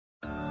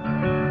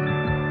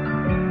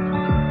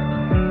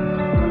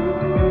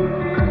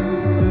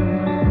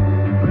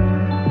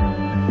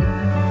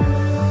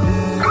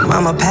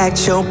Mama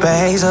packed your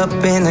bags up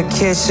in the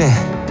kitchen,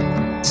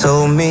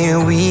 told me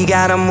we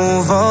gotta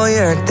move all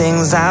your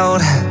things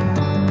out.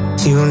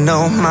 You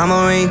know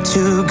mama ain't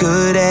too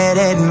good at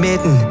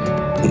admitting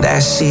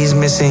that she's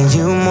missing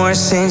you more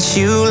since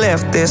you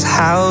left this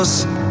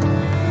house.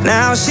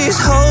 Now she's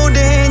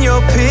holding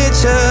your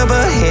picture,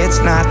 but it's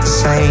not the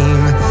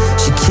same.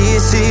 She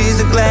kisses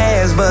the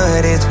glass,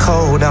 but it's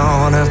cold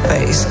on her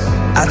face.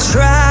 I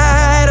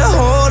try to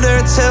hold her,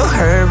 tell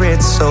her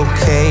it's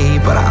okay,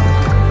 but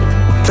I'm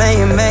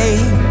playing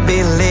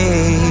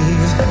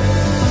make-believe.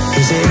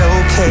 Is it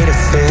okay to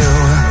feel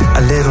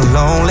a little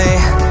lonely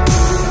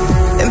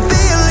and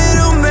be a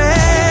little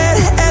mad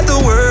at the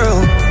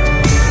world?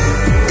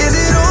 Is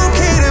it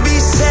okay to be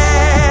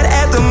sad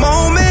at the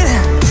moment?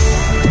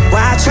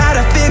 Why try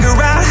to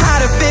figure out how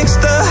to fix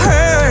the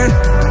hurt?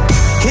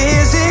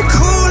 Is it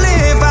cool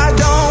if I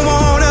don't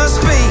wanna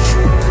speak?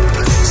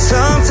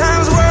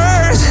 Sometimes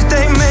words,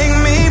 they make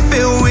me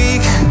feel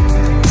weak.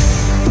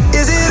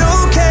 Is it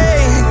okay?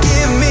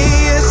 Give me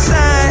a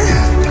sign.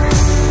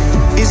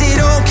 Is it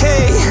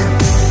okay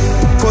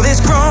for this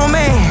grown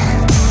man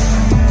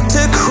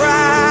to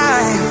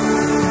cry?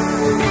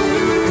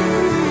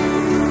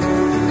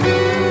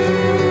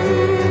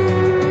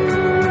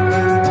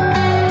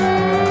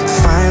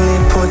 Finally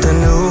put the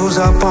news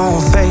up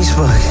on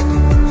Facebook,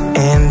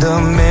 and the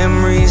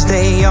memories,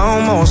 they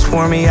almost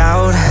wore me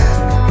out.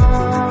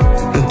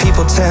 And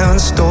people telling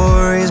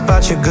stories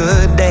about your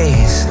good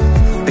days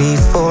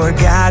before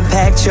God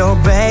packed your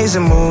bags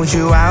and moved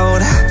you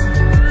out.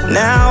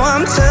 Now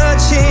I'm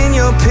touching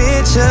your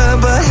picture,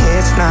 but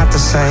it's not the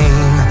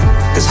same.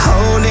 'Cause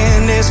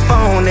holding this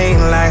phone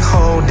ain't like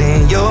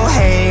holding your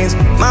hands.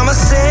 Mama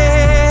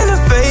said to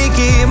fake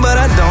it, but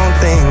I don't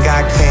think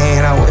I can.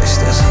 I wish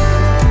this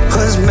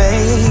was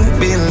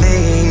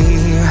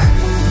make-believe.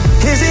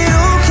 Is it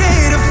okay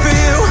to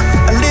feel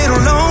a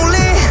little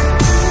lonely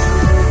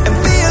and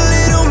be a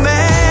little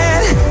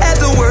mad at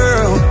the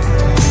world?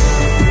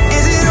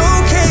 Is it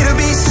okay to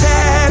be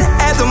sad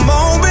at the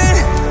moment?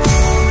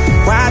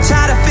 Why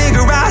try to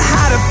figure out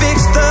how to fix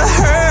the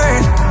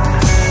hurt?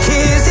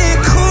 Is it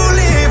cool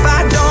if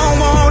I don't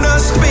wanna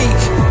speak?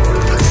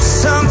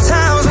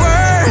 Sometimes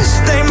words,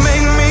 they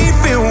make me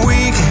feel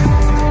weak.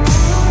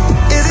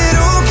 Is it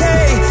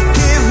okay?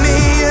 Give me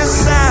a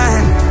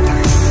sign.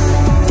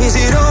 Is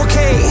it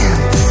okay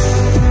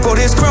for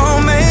this grown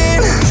man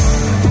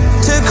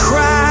to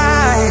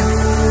cry?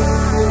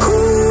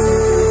 Ooh.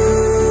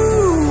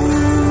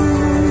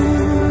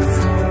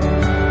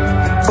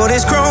 For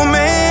this grown